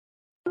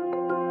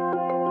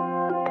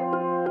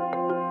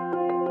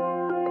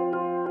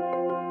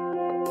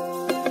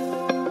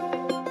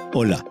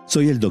Hola,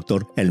 soy el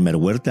Dr. Elmer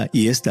Huerta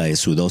y esta es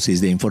su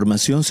dosis de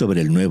información sobre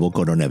el nuevo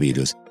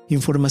coronavirus.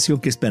 Información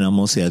que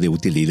esperamos sea de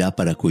utilidad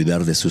para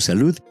cuidar de su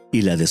salud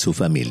y la de su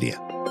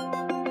familia.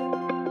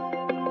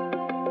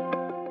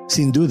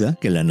 Sin duda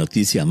que la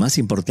noticia más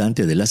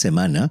importante de la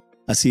semana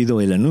ha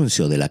sido el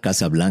anuncio de la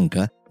Casa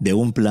Blanca de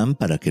un plan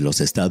para que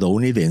los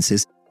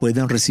estadounidenses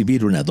puedan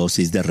recibir una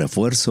dosis de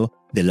refuerzo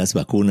de las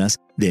vacunas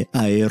de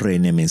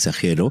ARN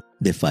mensajero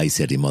de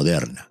Pfizer y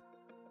Moderna.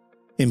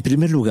 En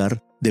primer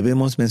lugar,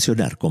 debemos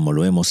mencionar, como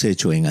lo hemos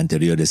hecho en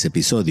anteriores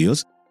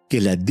episodios,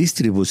 que la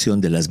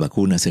distribución de las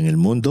vacunas en el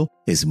mundo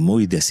es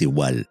muy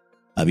desigual,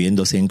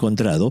 habiéndose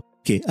encontrado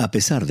que a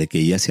pesar de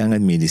que ya se han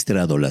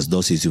administrado las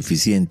dosis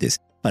suficientes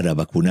para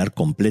vacunar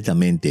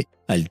completamente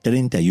al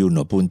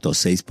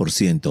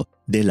 31.6%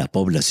 de la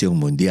población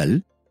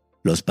mundial,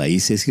 los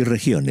países y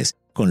regiones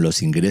con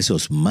los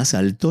ingresos más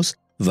altos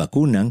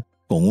vacunan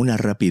con una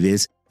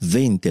rapidez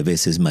 20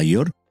 veces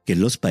mayor que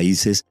los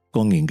países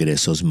con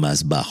ingresos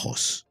más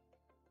bajos.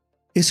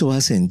 Eso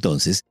hace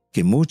entonces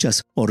que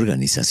muchas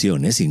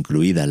organizaciones,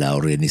 incluida la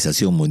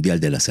Organización Mundial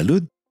de la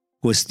Salud,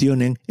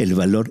 cuestionen el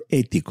valor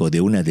ético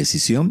de una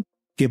decisión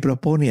que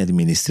propone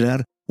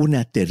administrar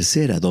una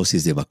tercera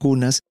dosis de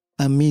vacunas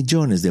a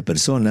millones de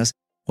personas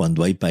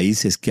cuando hay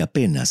países que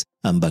apenas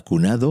han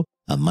vacunado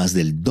a más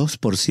del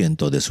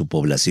 2% de su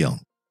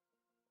población.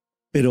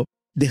 Pero,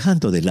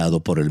 dejando de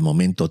lado por el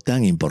momento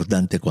tan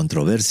importante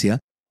controversia,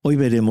 hoy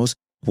veremos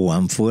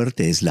cuán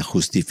fuerte es la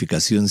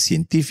justificación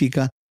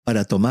científica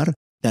para tomar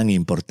tan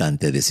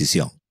importante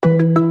decisión.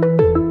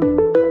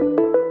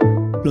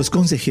 Los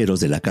consejeros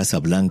de la Casa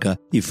Blanca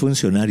y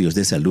funcionarios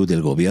de salud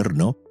del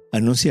gobierno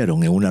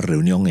anunciaron en una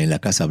reunión en la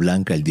Casa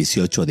Blanca el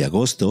 18 de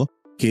agosto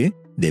que,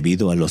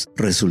 debido a los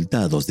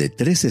resultados de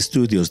 3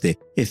 estudios de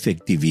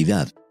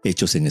efectividad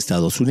hechos en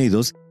Estados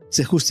Unidos,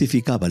 se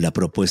justificaba la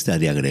propuesta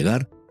de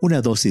agregar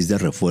una dosis de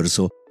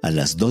refuerzo a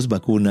las 2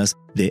 vacunas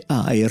de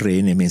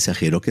ARN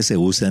mensajero que se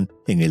usan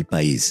en el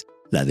país,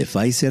 la de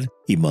Pfizer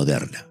y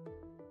Moderna.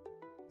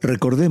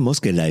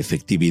 Recordemos que la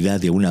efectividad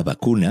de una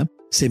vacuna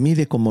se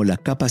mide como la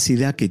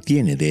capacidad que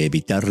tiene de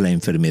evitar la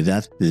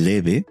enfermedad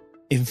leve,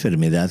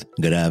 enfermedad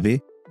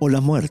grave o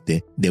la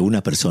muerte de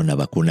una persona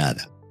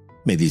vacunada,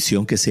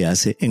 medición que se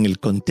hace en el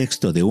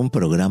contexto de un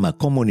programa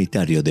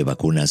comunitario de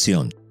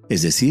vacunación,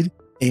 es decir,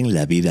 en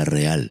la vida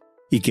real,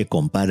 y que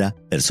compara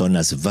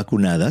personas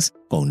vacunadas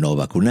con no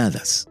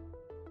vacunadas.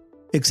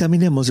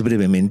 Examinemos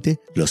brevemente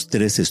los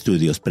 3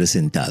 estudios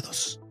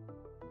presentados.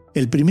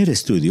 El primer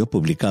estudio,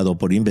 publicado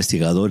por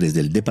investigadores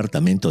del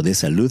Departamento de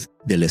Salud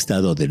del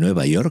Estado de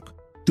Nueva York,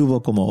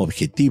 tuvo como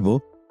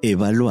objetivo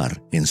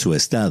evaluar en su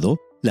estado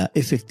la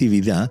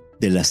efectividad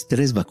de las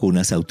 3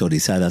 vacunas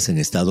autorizadas en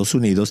Estados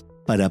Unidos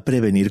para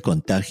prevenir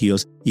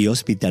contagios y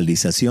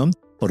hospitalización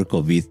por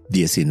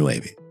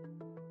COVID-19.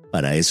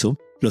 Para eso,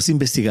 los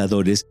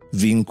investigadores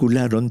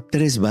vincularon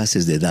 3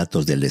 bases de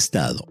datos del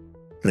estado: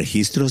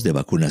 registros de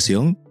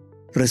vacunación,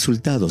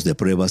 resultados de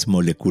pruebas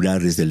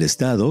moleculares del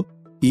estado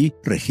y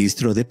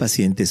registro de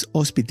pacientes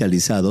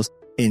hospitalizados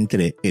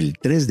entre el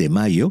 3 de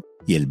mayo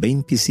y el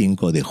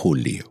 25 de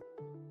julio.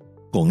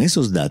 Con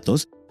esos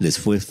datos, les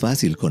fue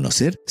fácil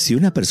conocer si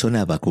una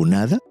persona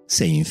vacunada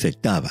se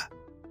infectaba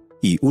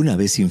y, una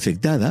vez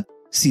infectada,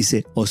 si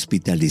se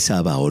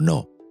hospitalizaba o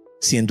no,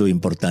 siendo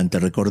importante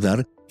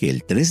recordar que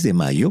el 3 de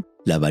mayo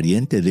la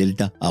variante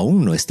Delta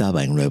aún no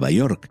estaba en Nueva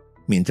York,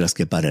 mientras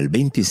que para el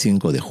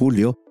 25 de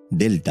julio,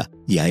 Delta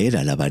ya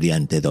era la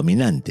variante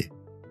dominante.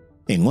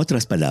 En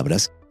otras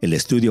palabras, el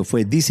estudio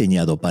fue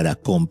diseñado para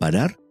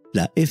comparar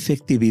la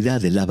efectividad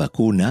de la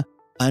vacuna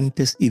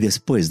antes y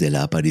después de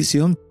la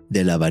aparición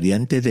de la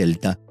variante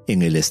Delta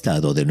en el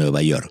estado de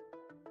Nueva York.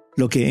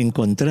 Lo que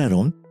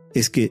encontraron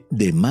es que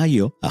de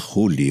mayo a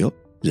julio,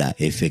 la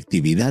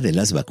efectividad de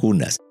las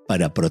vacunas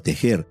para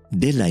proteger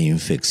de la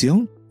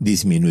infección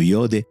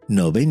disminuyó de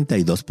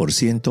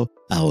 92%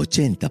 a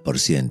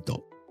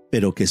 80%,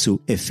 pero que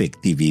su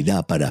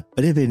efectividad para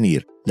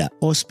prevenir la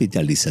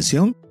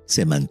hospitalización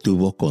se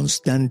mantuvo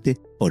constante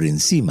por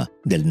encima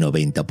del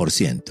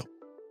 90%.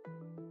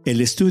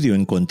 El estudio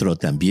encontró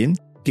también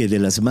que de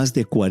las más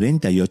de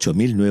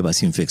 48,000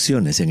 nuevas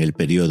infecciones en el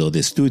periodo de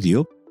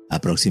estudio,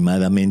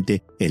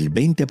 aproximadamente el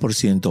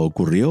 20%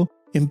 ocurrió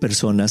en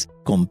personas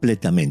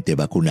completamente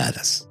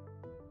vacunadas.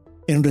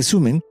 En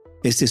resumen,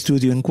 este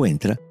estudio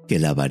encuentra que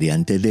la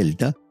variante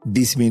Delta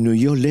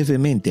disminuyó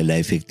levemente la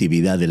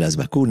efectividad de las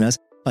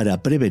vacunas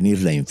para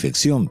prevenir la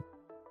infección,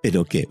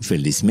 pero que,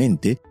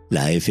 felizmente,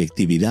 la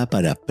efectividad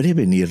para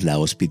prevenir la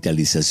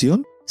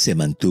hospitalización se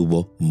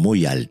mantuvo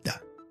muy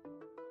alta.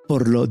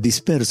 Por lo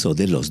disperso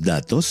de los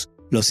datos,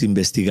 los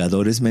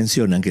investigadores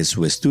mencionan que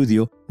su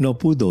estudio no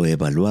pudo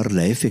evaluar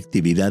la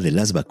efectividad de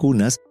las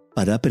vacunas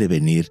para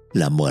prevenir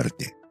la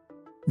muerte.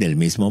 Del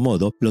mismo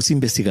modo, los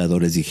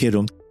investigadores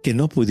dijeron que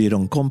no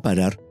pudieron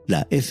comparar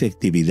la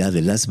efectividad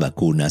de las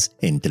vacunas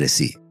entre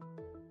sí.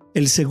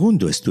 El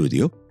segundo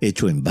estudio,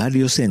 hecho en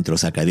varios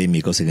centros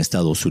académicos en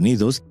Estados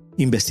Unidos,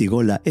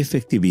 investigó la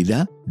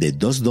efectividad de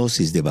 2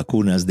 dosis de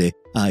vacunas de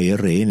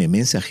ARN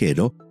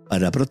mensajero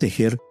para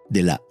proteger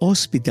de la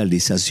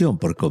hospitalización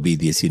por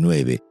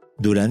COVID-19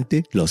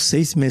 durante los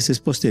 6 meses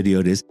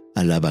posteriores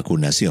a la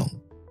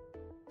vacunación.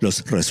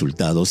 Los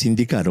resultados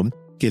indicaron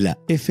que la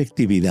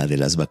efectividad de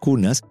las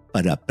vacunas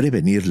para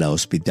prevenir la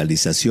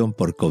hospitalización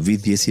por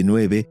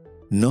COVID-19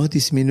 no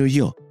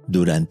disminuyó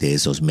durante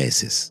esos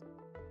meses.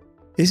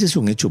 Ese es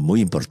un hecho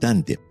muy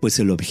importante, pues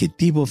el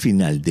objetivo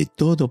final de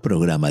todo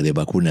programa de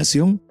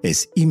vacunación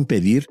es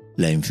impedir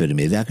la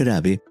enfermedad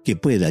grave que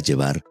pueda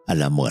llevar a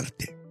la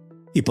muerte.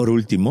 Y por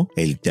último,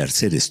 el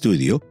tercer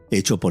estudio,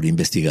 hecho por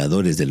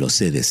investigadores de los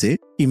CDC,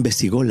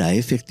 investigó la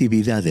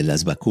efectividad de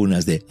las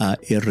vacunas de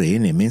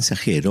ARN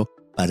mensajero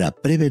para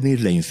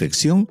prevenir la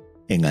infección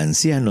en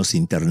ancianos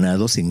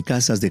internados en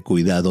casas de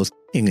cuidados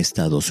en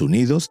Estados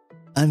Unidos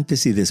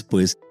antes y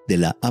después de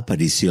la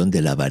aparición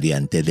de la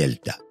variante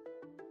Delta.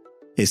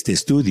 Este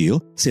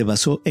estudio se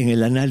basó en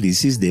el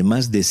análisis de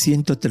más de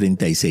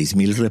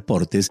 136,000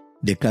 reportes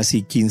de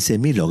casi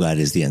 15,000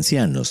 hogares de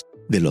ancianos,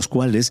 de los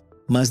cuales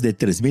más de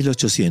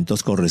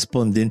 3,800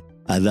 corresponden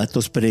a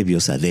datos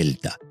previos a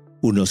Delta,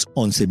 unos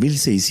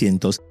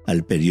 11,600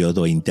 al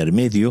periodo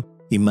intermedio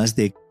y más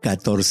de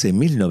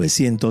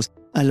 14,900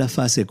 a la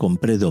fase con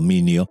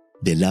predominio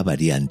de la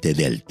variante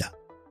Delta.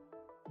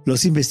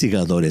 Los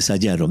investigadores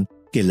hallaron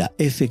que la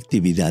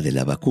efectividad de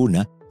la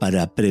vacuna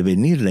para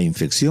prevenir la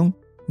infección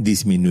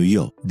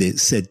disminuyó de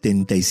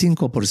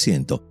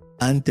 75%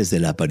 antes de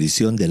la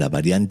aparición de la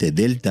variante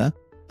Delta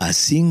a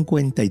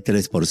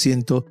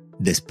 53%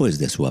 después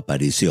de su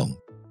aparición.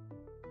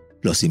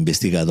 Los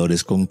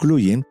investigadores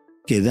concluyen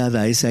que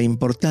dada esa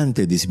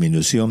importante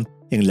disminución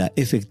en la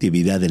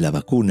efectividad de la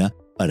vacuna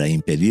para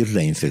impedir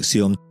la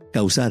infección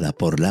causada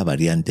por la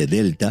variante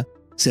Delta,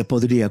 se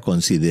podría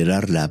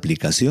considerar la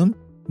aplicación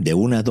de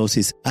una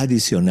dosis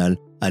adicional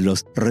a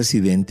los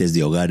residentes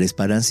de hogares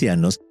para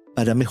ancianos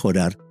para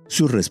mejorar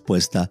su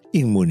respuesta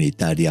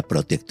inmunitaria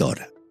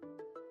protectora.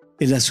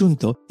 El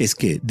asunto es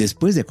que,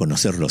 después de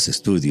conocer los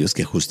estudios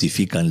que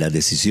justifican la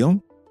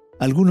decisión,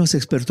 algunos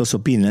expertos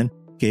opinan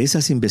que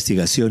esas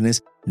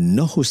investigaciones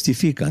no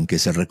justifican que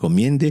se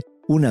recomiende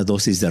una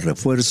dosis de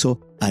refuerzo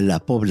a la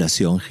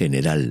población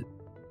general,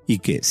 y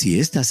que si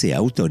ésta se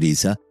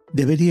autoriza,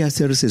 debería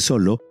hacerse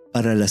solo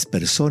para las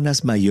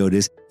personas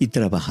mayores y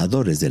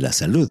trabajadores de la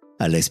salud,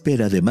 a la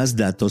espera de más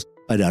datos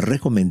para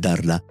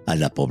recomendarla a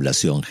la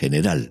población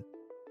general.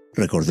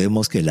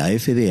 Recordemos que la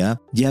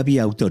FDA ya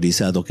había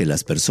autorizado que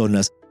las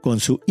personas con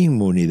su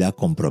inmunidad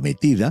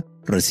comprometida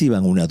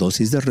reciban una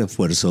dosis de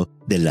refuerzo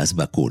de las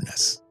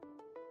vacunas.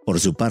 Por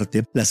su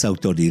parte, las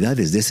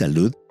autoridades de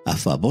salud a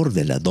favor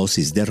de la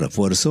dosis de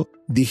refuerzo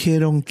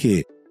dijeron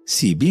que,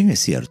 si bien es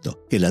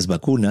cierto que las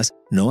vacunas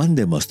no han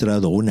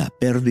demostrado una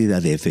pérdida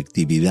de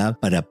efectividad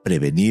para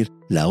prevenir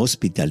la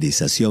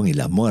hospitalización y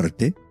la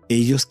muerte,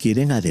 ellos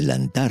quieren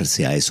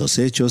adelantarse a esos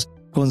hechos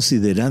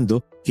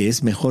considerando que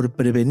es mejor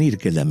prevenir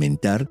que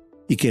lamentar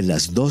y que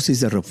las dosis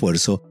de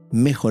refuerzo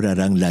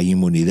mejorarán la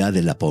inmunidad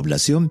de la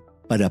población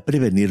para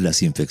prevenir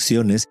las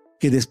infecciones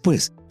que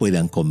después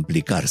puedan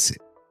complicarse,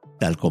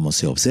 tal como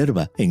se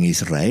observa en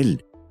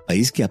Israel,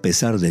 país que a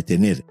pesar de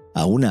tener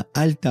a una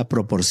alta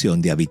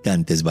proporción de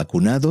habitantes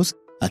vacunados,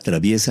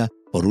 atraviesa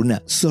por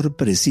una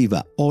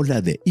sorpresiva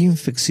ola de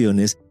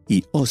infecciones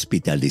y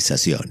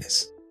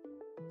hospitalizaciones.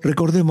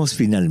 Recordemos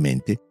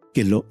finalmente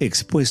que lo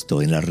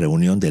expuesto en la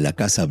reunión de la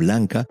Casa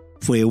Blanca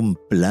fue un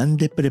plan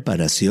de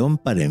preparación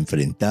para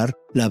enfrentar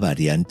la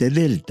variante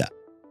Delta,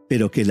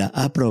 pero que la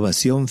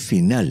aprobación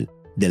final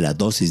de la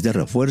dosis de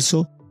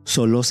refuerzo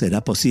solo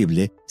será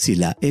posible si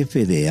la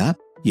FDA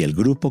y el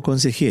Grupo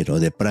Consejero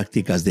de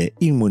Prácticas de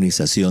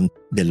Inmunización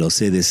de los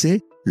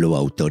CDC lo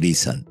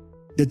autorizan,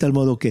 de tal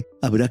modo que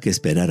habrá que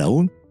esperar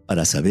aún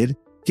para saber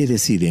qué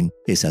deciden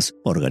esas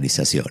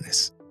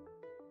organizaciones.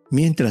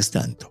 Mientras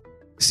tanto,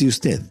 si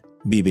usted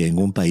vive en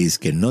un país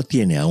que no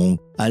tiene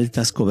aún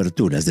altas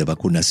coberturas de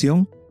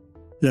vacunación,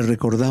 le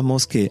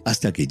recordamos que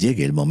hasta que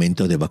llegue el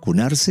momento de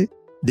vacunarse,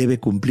 debe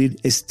cumplir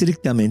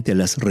estrictamente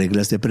las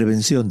reglas de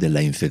prevención de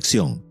la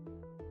infección: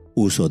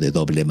 uso de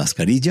doble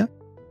mascarilla,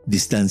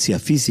 distancia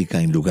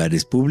física en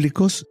lugares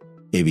públicos,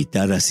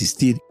 evitar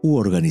asistir u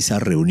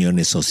organizar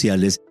reuniones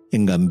sociales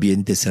en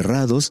ambientes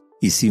cerrados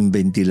y sin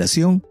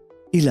ventilación,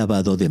 y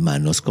lavado de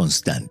manos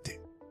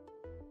constante.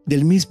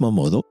 Del mismo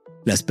modo,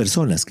 las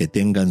personas que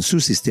tengan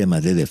su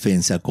sistema de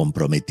defensa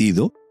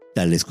comprometido,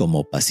 tales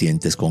como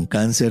pacientes con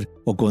cáncer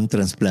o con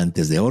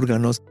trasplantes de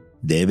órganos,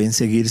 deben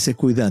seguirse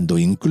cuidando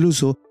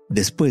incluso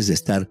después de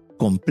estar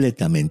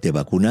completamente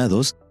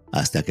vacunados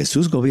hasta que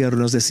sus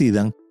gobiernos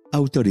decidan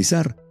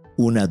autorizar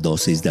una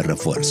dosis de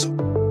refuerzo.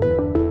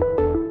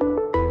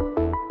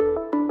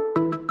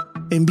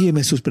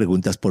 Envíeme sus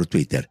preguntas por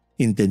Twitter.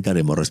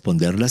 Intentaremos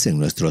responderlas en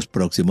nuestros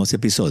próximos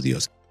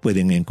episodios.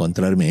 Pueden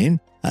encontrarme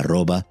en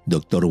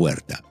 @Dr.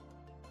 Huerta.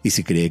 Y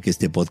si cree que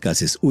este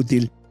podcast es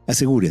útil,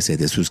 asegúrese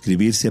de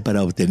suscribirse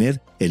para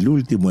obtener el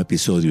último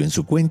episodio en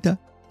su cuenta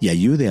y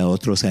ayude a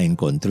otros a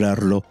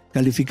encontrarlo,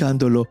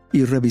 calificándolo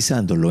y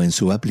revisándolo en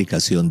su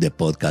aplicación de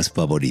podcast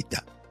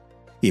favorita.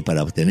 Y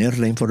para obtener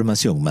la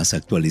información más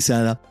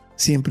actualizada,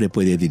 siempre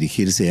puede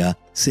dirigirse a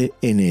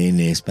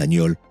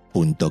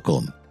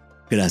cnnespañol.com.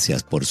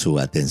 Gracias por su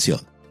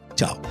atención.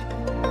 Chao.